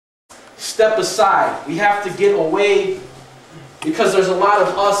step aside. We have to get away because there's a lot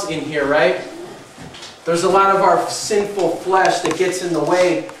of us in here, right? There's a lot of our sinful flesh that gets in the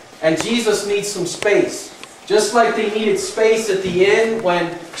way, and Jesus needs some space. Just like they needed space at the inn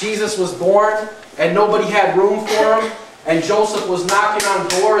when Jesus was born and nobody had room for him, and Joseph was knocking on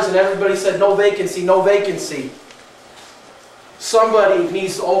doors and everybody said, no vacancy, no vacancy. Somebody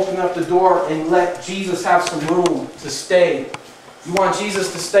needs to open up the door and let Jesus have some room to stay. You want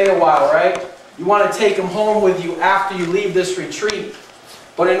Jesus to stay a while, right? You want to take him home with you after you leave this retreat.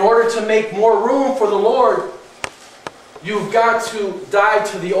 But in order to make more room for the Lord, you've got to die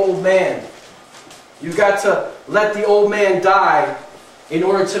to the old man. You've got to let the old man die in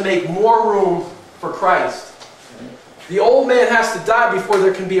order to make more room for Christ. The old man has to die before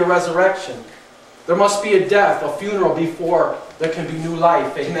there can be a resurrection. There must be a death, a funeral, before there can be new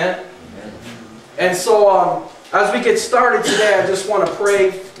life. Amen? And so, as we get started today, I just want to pray.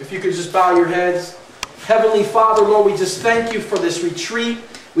 If you could just bow your heads. Heavenly Father, Lord, we just thank you for this retreat.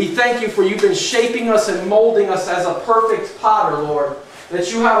 We thank you for you've been shaping us and molding us as a perfect potter, Lord.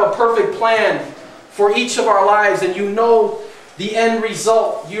 That you have a perfect plan for each of our lives, and you know the end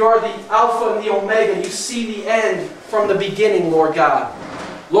result. You are the Alpha and the Omega. You see the end from the beginning, Lord God.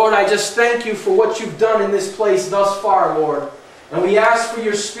 Lord, I just thank you for what you've done in this place thus far, Lord. And we ask for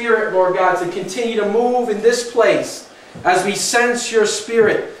your Spirit, Lord God, to continue to move in this place as we sense your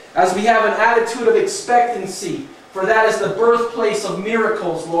Spirit, as we have an attitude of expectancy. For that is the birthplace of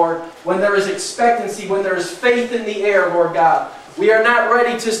miracles, Lord. When there is expectancy, when there is faith in the air, Lord God. We are not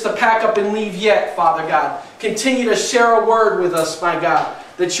ready just to pack up and leave yet, Father God. Continue to share a word with us, my God,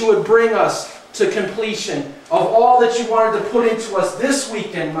 that you would bring us to completion of all that you wanted to put into us this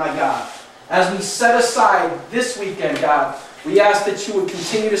weekend, my God. As we set aside this weekend, God, we ask that you would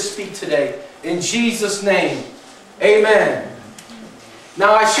continue to speak today. In Jesus' name, amen.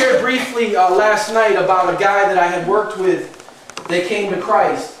 Now, I shared briefly last night about a guy that I had worked with that came to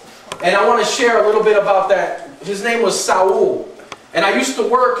Christ. And I want to share a little bit about that. His name was Saul. And I used to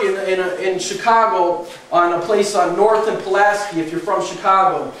work in Chicago on a place on North and Pulaski, if you're from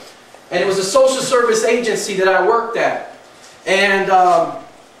Chicago. And it was a social service agency that I worked at. And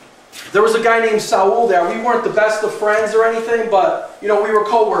there was a guy named Saul there. We weren't the best of friends or anything, but you know, we were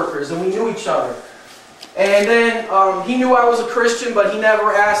co-workers and we knew each other. And then he knew I was a Christian, but he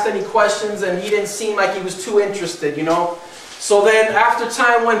never asked any questions, and he didn't seem like he was too interested, you know. So then after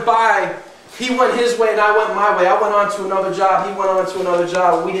time went by, he went his way and I went my way. I went on to another job, he went on to another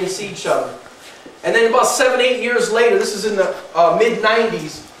job, and we didn't see each other. And then about 7 or 8 years later, this is in the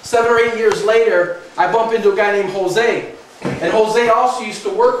mid-90s, 7 or 8 years later, I bump into a guy named Jose. And Jose also used to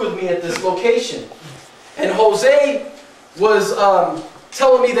work with me at this location. And Jose was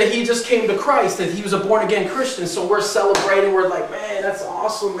telling me that he just came to Christ, that he was a born-again Christian. So we're celebrating. We're like, man, that's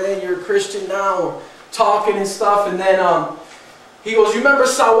awesome, man. You're a Christian now. We're talking and stuff. And then he goes, you remember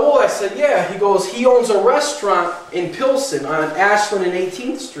Saul? I said, yeah. He goes, he owns a restaurant in Pilsen on Ashland and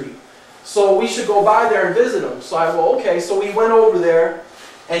 18th Street. So we should go by there and visit him. So I go, okay. So we went over there.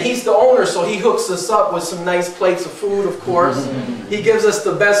 And he's the owner, so he hooks us up with some nice plates of food, of course. He gives us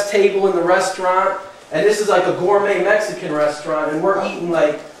the best table in the restaurant. And this is like a gourmet Mexican restaurant. And we're eating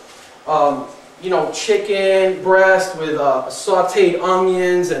like, you know, chicken breast with sauteed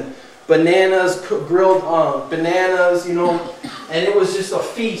onions and bananas, grilled bananas, you know. And it was just a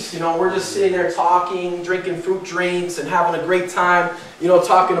feast, you know. We're just sitting there talking, drinking fruit drinks and having a great time, you know,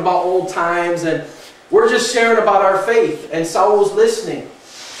 talking about old times. And we're just sharing about our faith. And Saul's listening.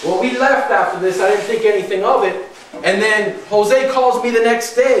 Well, we left after this. I didn't think anything of it. And then Jose calls me the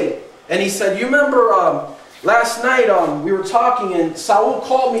next day. And he said, you remember last night we were talking and Saul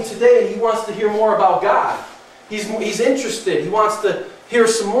called me today and he wants to hear more about God. He's interested. He wants to hear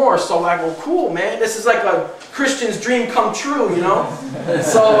some more. So I go, cool, man. This is like a Christian's dream come true, you know.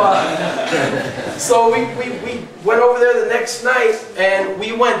 So we went over there the next night and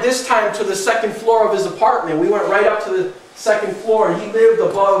we went this time to the second floor of his apartment. We went right up to the second floor, and he lived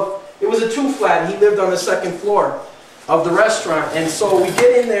above, it was a 2-flat, and he lived on the second floor of the restaurant. And so we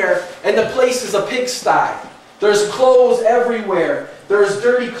get in there, and the place is a pigsty. There's clothes everywhere. There's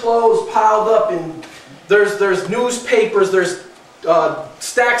dirty clothes piled up, and there's newspapers, there's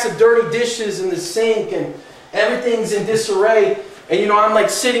stacks of dirty dishes in the sink, and everything's in disarray. And you know, I'm like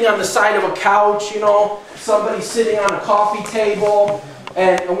sitting on the side of a couch, you know, somebody sitting on a coffee table.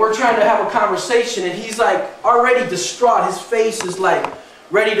 And we're trying to have a conversation, and he's like already distraught. His face is like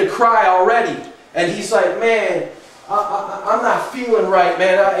ready to cry already. And he's like, man, I'm not feeling right,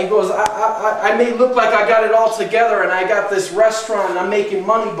 man. He goes, I may look like I got it all together, and I got this restaurant, and I'm making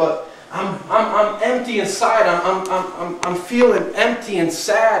money, but I'm empty inside. I'm feeling empty and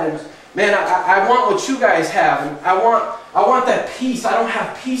sad. And man, I want what you guys have. And I want that peace. I don't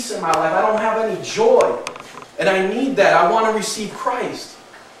have peace in my life. I don't have any joy. And I need that. I want to receive Christ.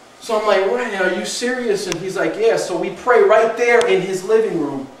 So I'm like, Ryan, are you serious? And he's like, yeah. So we pray right there in his living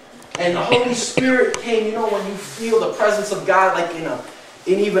room. And the Holy Spirit came, you know, when you feel the presence of God like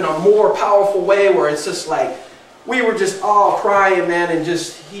in even a more powerful way, where it's just like, we were just all crying, man, and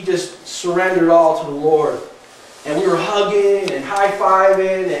he just surrendered all to the Lord. And we were hugging and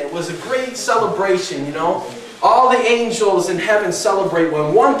high-fiving, and it was a great celebration, you know. All the angels in heaven celebrate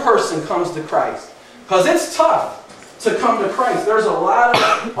when one person comes to Christ. Because it's tough to come to Christ. There's a lot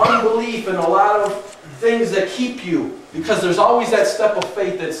of unbelief and a lot of things that keep you, because there's always that step of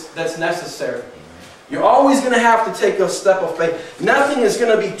faith that's necessary. You're always going to have to take a step of faith. Nothing is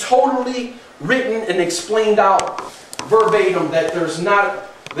going to be totally written and explained out verbatim, that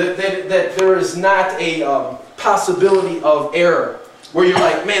there is not a possibility of error, where you're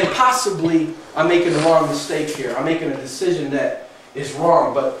like, man, possibly I'm making the wrong mistake here. I'm making a decision that is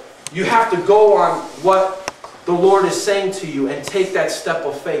wrong. But you have to go on what the Lord is saying to you and take that step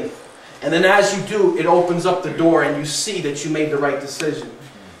of faith. And then as you do, it opens up the door and you see that you made the right decision.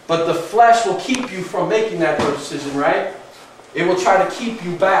 But the flesh will keep you from making that decision, right? It will try to keep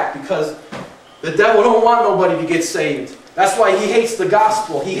you back, because the devil don't want nobody to get saved. That's why he hates the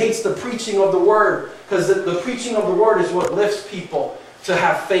gospel. He hates the preaching of the word, because the preaching of the word is what lifts people to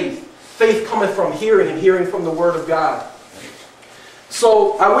have faith. Faith cometh from hearing, and hearing from the word of God.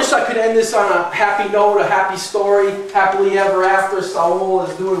 So I wish I could end this on a happy note, a happy story, happily ever after. Saul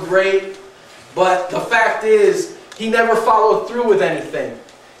is doing great. But the fact is, he never followed through with anything.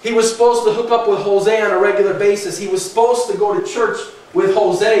 He was supposed to hook up with Jose on a regular basis. He was supposed to go to church with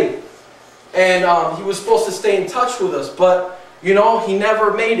Jose. And he was supposed to stay in touch with us. But, you know, he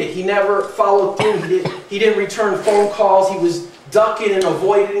never made it. He never followed through. He didn't return phone calls. He was ducking and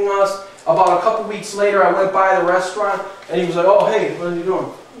avoiding us. About a couple weeks later, I went by the restaurant, and he was like, "Oh, hey, what are you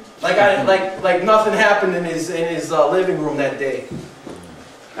doing?" Like nothing happened in his living room that day.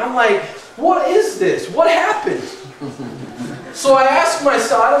 I'm like, what is this? What happened? So I asked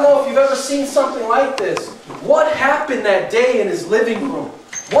myself, I don't know if you've ever seen something like this. What happened that day in his living room?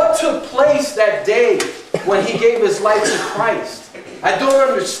 What took place that day when he gave his life to Christ? I don't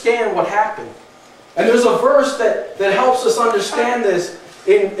understand what happened. And there's a verse that helps us understand this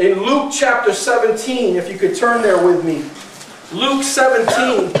in Luke chapter 17, if you could turn there with me. Luke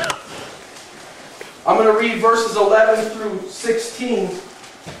 17. I'm going to read verses 11 through 16.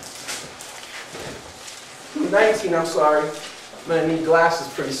 19, I'm sorry. I'm going to need glasses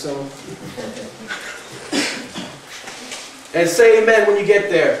pretty soon. And say amen when you get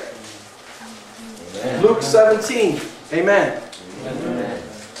there. Amen. Luke 17. Amen. Amen.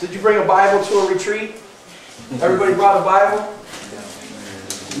 Did you bring a Bible to a retreat? Everybody brought a Bible?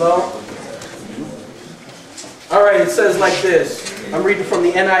 No? Alright, it says like this. I'm reading from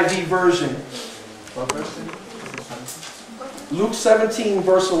the NIV version. Luke 17,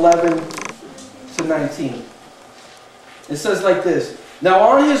 verse 11 to 19. It says like this. Now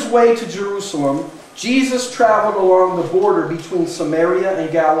on his way to Jerusalem, Jesus traveled along the border between Samaria and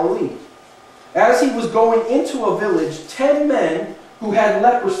Galilee. As he was going into a village, 10 men who had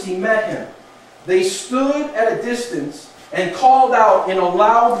leprosy met him. They stood at a distance and called out in a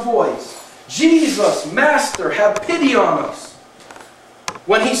loud voice, "Jesus, Master, have pity on us."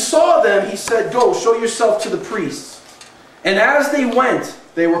 When he saw them, he said, "Go, show yourself to the priests." And as they went,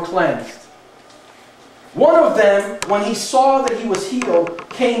 they were cleansed. One of them, when he saw that he was healed,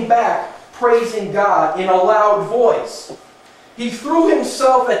 came back, praising God in a loud voice. He threw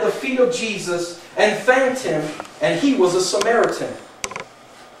himself at the feet of Jesus and thanked him, and he was a Samaritan.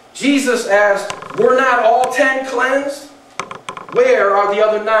 Jesus asked, "Were not all 10 cleansed? Where are the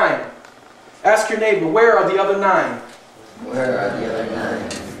other 9? Ask your neighbor, where are the other 9? Where are the other 9?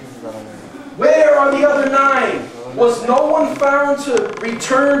 Where are the other 9? Was no one found to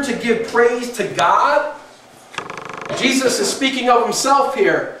return to give praise to God? Jesus is speaking of himself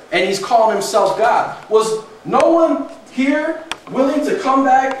here, and he's calling himself God. Was no one here willing to come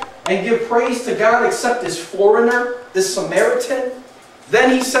back and give praise to God except this foreigner, this Samaritan?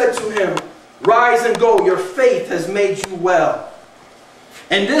 Then he said to him, "Rise and go, your faith has made you well."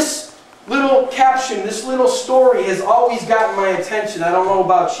 And this little caption, this little story has always gotten my attention. I don't know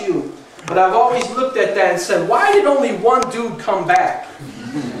about you, but I've always looked at that and said, why did only one dude come back?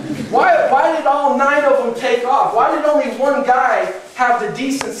 Why did all 9 of them take off? Why did only one guy have the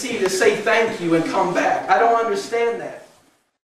decency to say thank you and come back? I don't understand that.